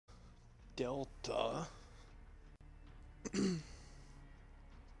Delta.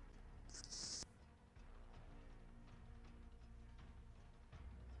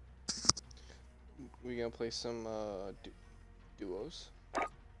 We gonna play some duos.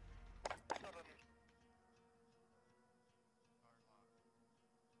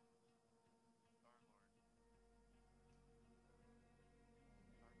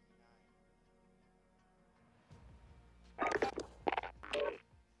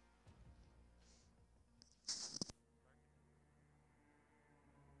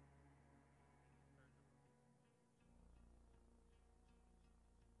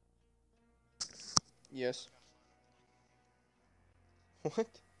 Yes. What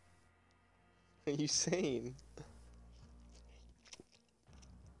are you saying?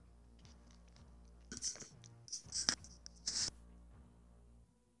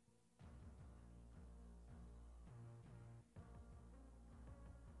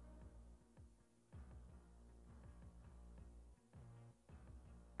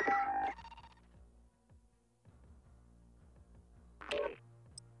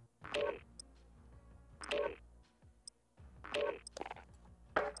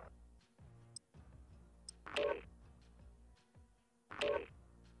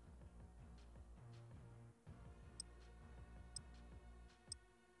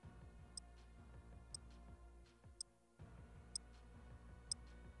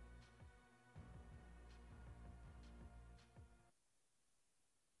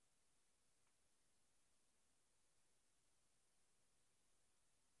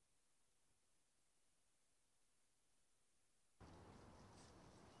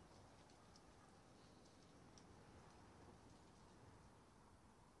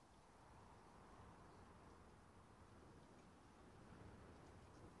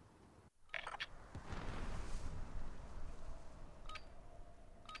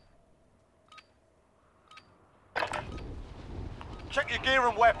 Check your gear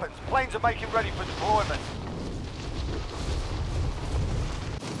and weapons. Planes are making ready for deployment.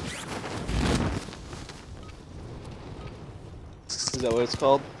 Is that what it's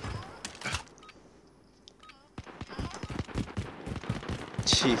called?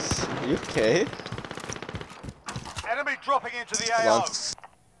 Jeez, are you okay? Enemy dropping into the Hold on. AO.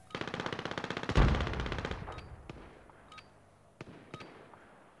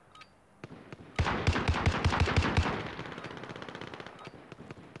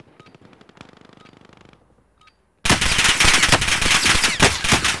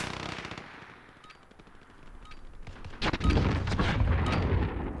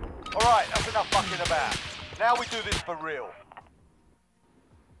 Alright, that's enough fucking about. Now we do this for real.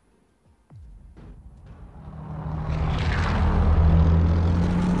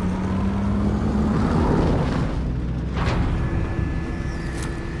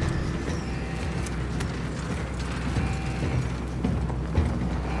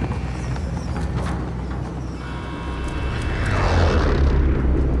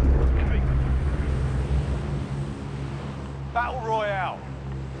 Battle Royale.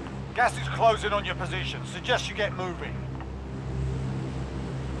 Gas is closing on your position. Suggest you get moving.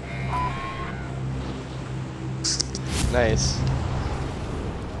 Nice.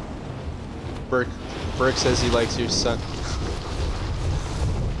 Burke says he likes your son.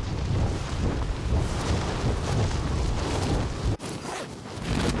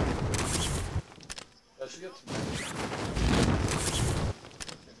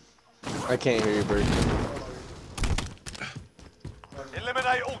 I can't hear you, Burke.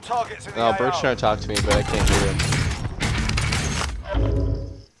 Eliminate all targets in the No, AO. Burke's trying to talk to me, but I can't hear him.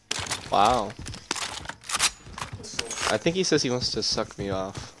 Wow. I think he says he wants to suck me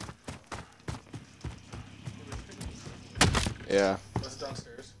off. Yeah. That's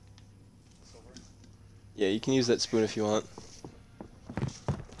downstairs. Yeah, you can use that spoon if you want.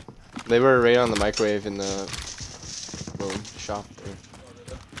 They were right on the microwave in the room shop there.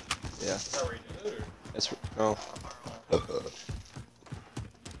 Yeah. Is that where you did it, or? That's no.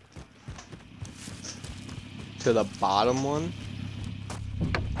 To the bottom one.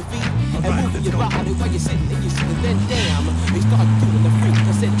 And moving your body while you're sitting and you're sitting, then damn, they start doing the freak.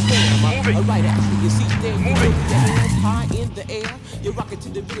 I said bam, alright, after you see there, you put your hands high in the air, you rock it to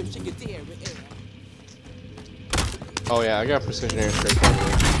the rhythm, shake it there in air. Oh yeah, I got precision airstrike by the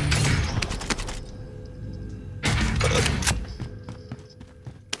way.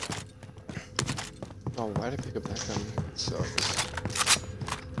 Oh, why'd I pick up that gun? It sucks.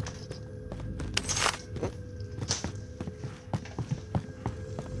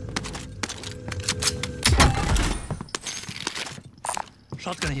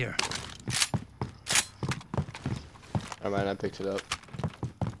 Shotgun here. I might not picked it up.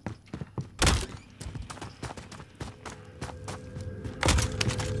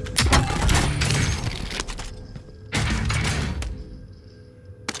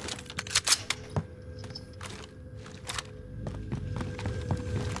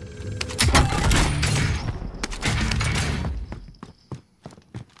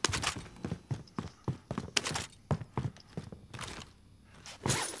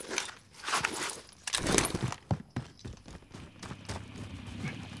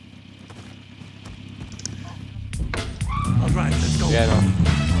 Alright, let's go. Yeah, no.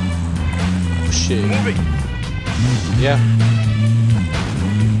 Oh, shit. Moving. Yeah.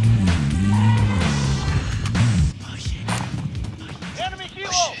 Enemy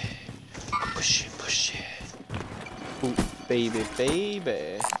kilo. Push it. Ooh, baby.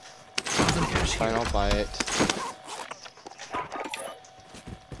 Fine, I'll buy it.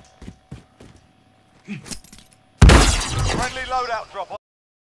 Friendly loadout drop on.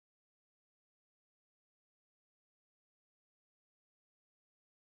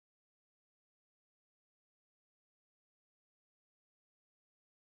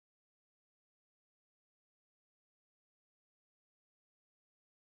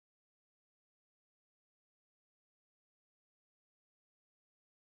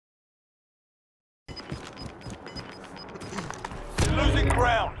 Losing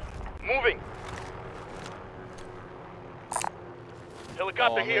ground. Moving.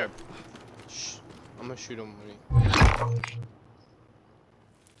 Helicopter here. I'm gonna shoot him when he... I'm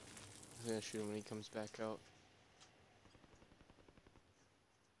gonna shoot him when he comes back out.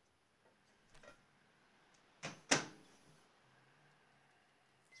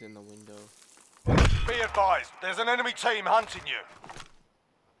 He's in the window. Be advised, there's an enemy team hunting you.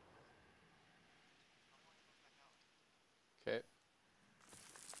 Okay.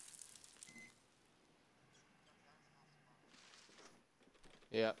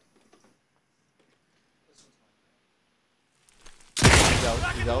 Yeah. He's out.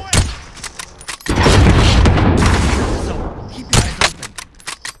 So, keep your eyes open.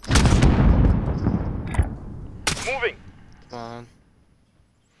 Moving.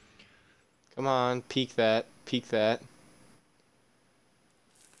 Come on, peek that.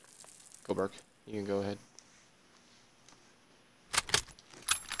 Go, Burke. You can go ahead.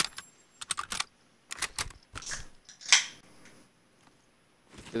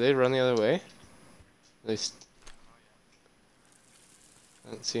 Did they run the other way? I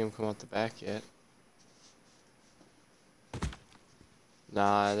didn't see him come out the back yet.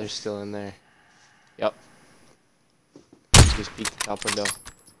 Nah, they're still in there. Yep. Just peek the top window.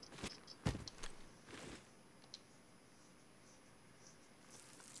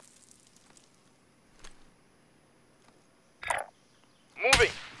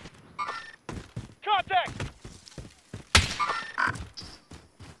 Moving. Contact.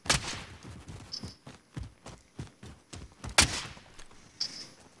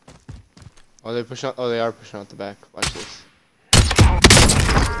 Oh, they push out. Oh, they are pushing out the back. Watch this.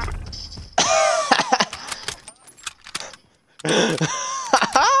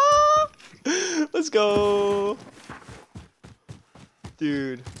 Let's go,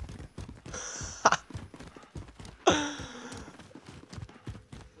 dude.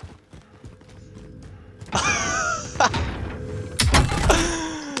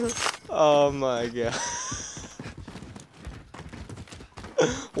 Oh my god.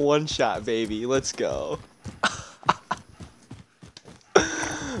 One shot, baby. Let's go.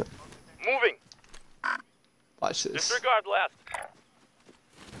 Moving. Watch this. Disregard last.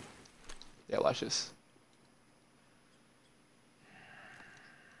 Yeah, watch this.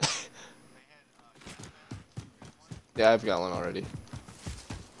 Yeah, I've got one already.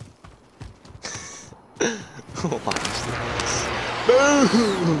 Watch this.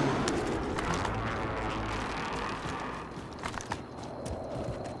 Boom!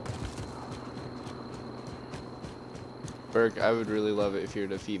 Berg, I would really love it if you were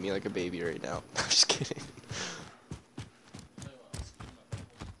to feed me like a baby right now. I'm just kidding.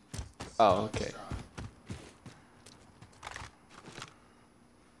 Oh, okay.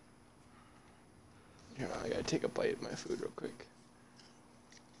 Here, I gotta take a bite of my food real quick.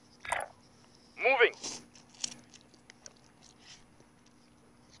 Moving.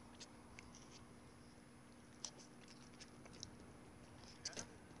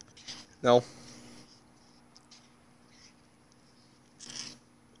 No.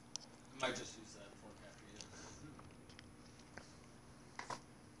 Might just use that fork after you.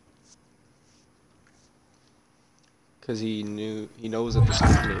 Cause he knows that the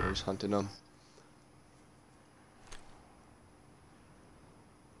spectator's hunting him.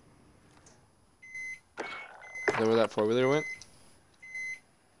 Is that where that four-wheeler went?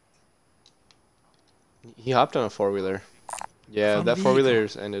 He hopped on a four-wheeler. Yeah, Some that vehicle.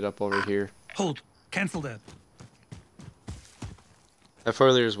 four-wheeler's ended up over here. Hold. Cancel that. That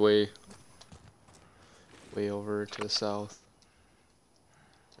four-wheeler's way over to the south.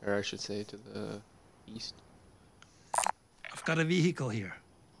 Or I should say to the east. I've got a vehicle here.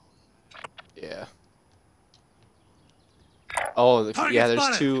 Yeah. Oh, Target yeah, there's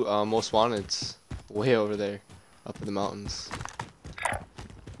spotted. two most wanteds way over there, up in the mountains.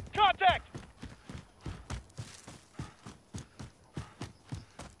 Contact.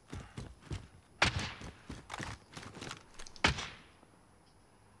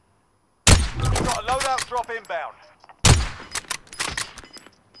 drop inbound.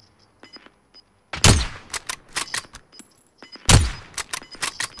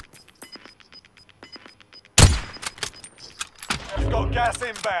 You've got gas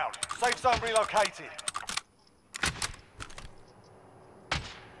inbound. Safe zone relocated.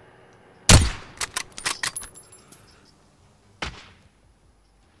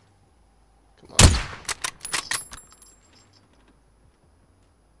 Come on.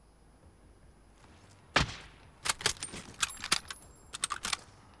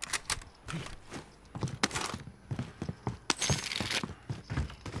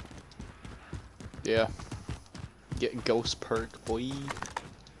 Yeah. Get ghost perk, boy.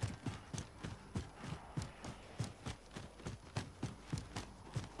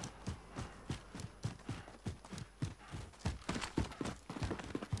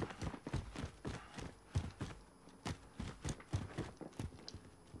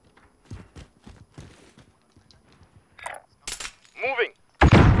 Moving.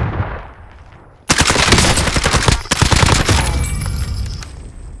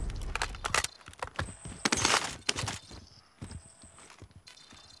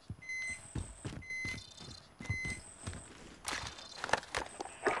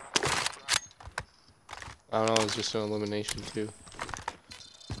 I don't know, it's just an elimination too.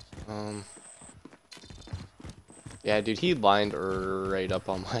 Yeah, dude, he lined right up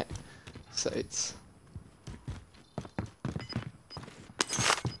on my sights.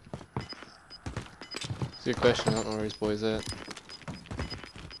 It's a good question, I don't know where his boy's at.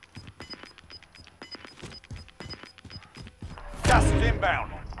 Gas is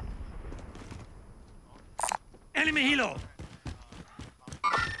inbound. Enemy helo.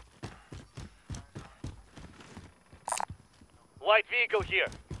 Light vehicle here.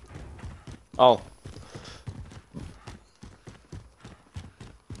 Oh.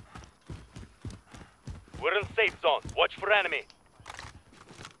 We're in safe zone. Watch for enemy.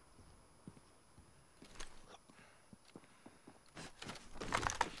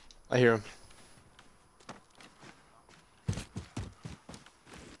 I hear him.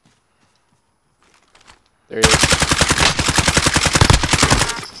 There he is.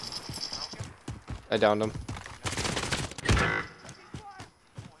 I downed him.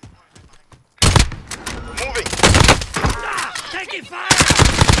 Moving. Taking fire.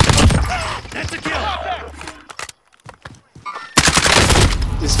 That's a kill.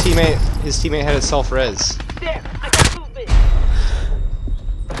 His teammate had a self-res. There, I got movement.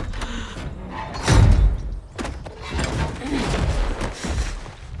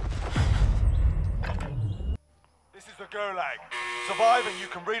 This is the Gulag. Survive and you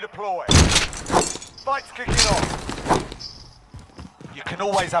can redeploy. Fight's kicking off. You can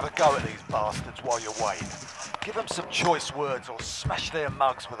always have a go at these bastards while you're waiting. Give them some choice words or smash their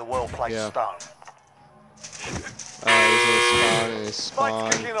mugs with a well-placed stone. He's in his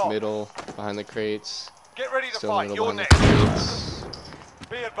Fight's kicking spawn, off. middle, behind the crates. Get ready to Still fight. middle You're behind next. the crates.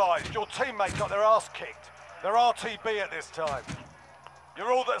 Be advised, your teammate got their ass kicked. They're RTB at this time.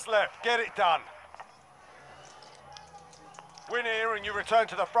 You're all that's left. Get it done. Win here and you return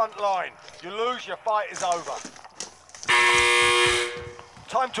to the front line. You lose, your fight is over.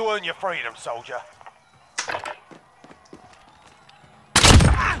 Time to earn your freedom, soldier.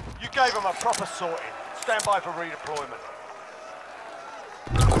 You gave them a proper sorting. Stand by for redeployment.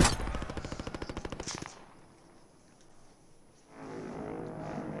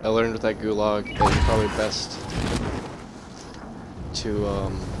 I learned with that gulag that you're probably best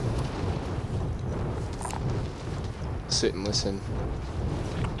to sit and listen.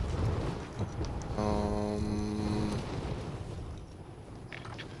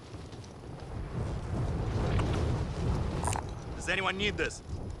 Does anyone need this?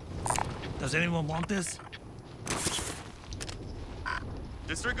 Does anyone want this?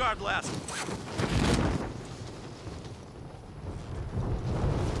 Disregard blast.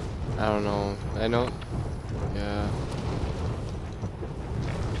 I don't know. I know. Yeah.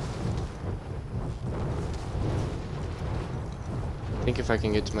 I think if I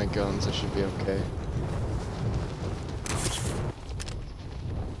can get to my guns, I should be okay.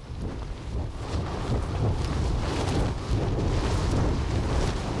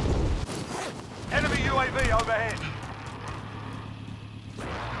 Enemy UAV overhead.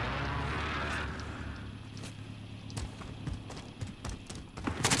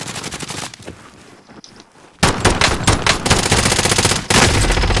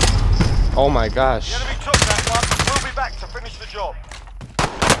 Oh my gosh. The enemy took that one. We'll be back to finish the job.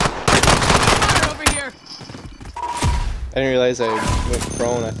 Fire over here. I didn't realize I went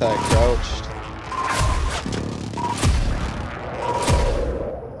prone. I thought I crouched.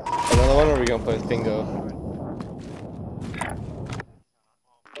 another one, or are we gonna play with bingo?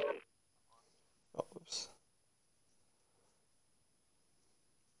 Oh, oops.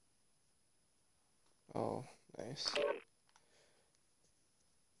 Oh, nice.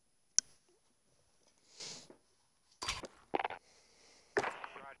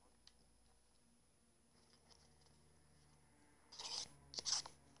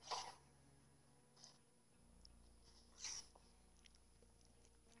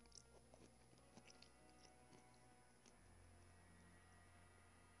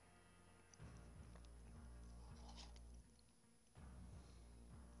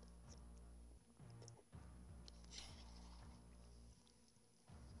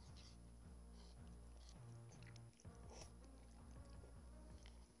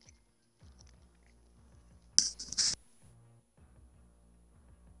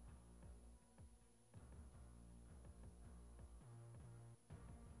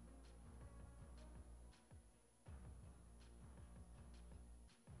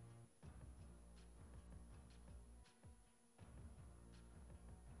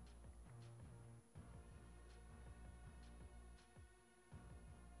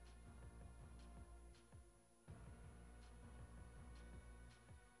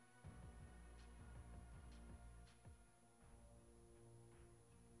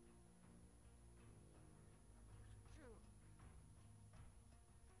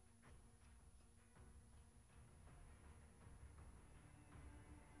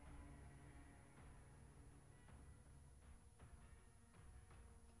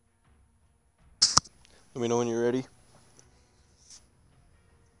 Let me know when you're ready.